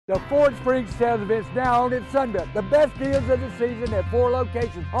The Ford Spring Sales event is now on at Sunbelt. The best deals of the season at 4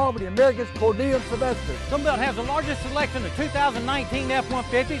 locations: Albany, Americus, Cordele, and Sylvester. Sunbelt has the largest selection of 2019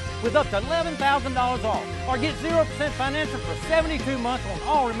 F-150s with up to $11,000 off. Or get 0% financing for 72 months on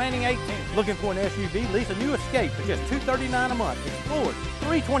all remaining 18. Looking for an SUV? Lease a new Escape for just $239 a month. Explorers,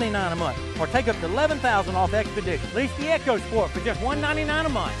 $329 a month. Or take up to $11,000 off Expedition. Lease the EcoSport for just $199 a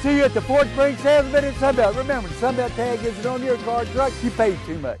month. See you at the Ford Spring Sales event at Sunbelt. Remember, the Sunbelt tag isn't on your car or truck, you paid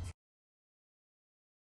too much.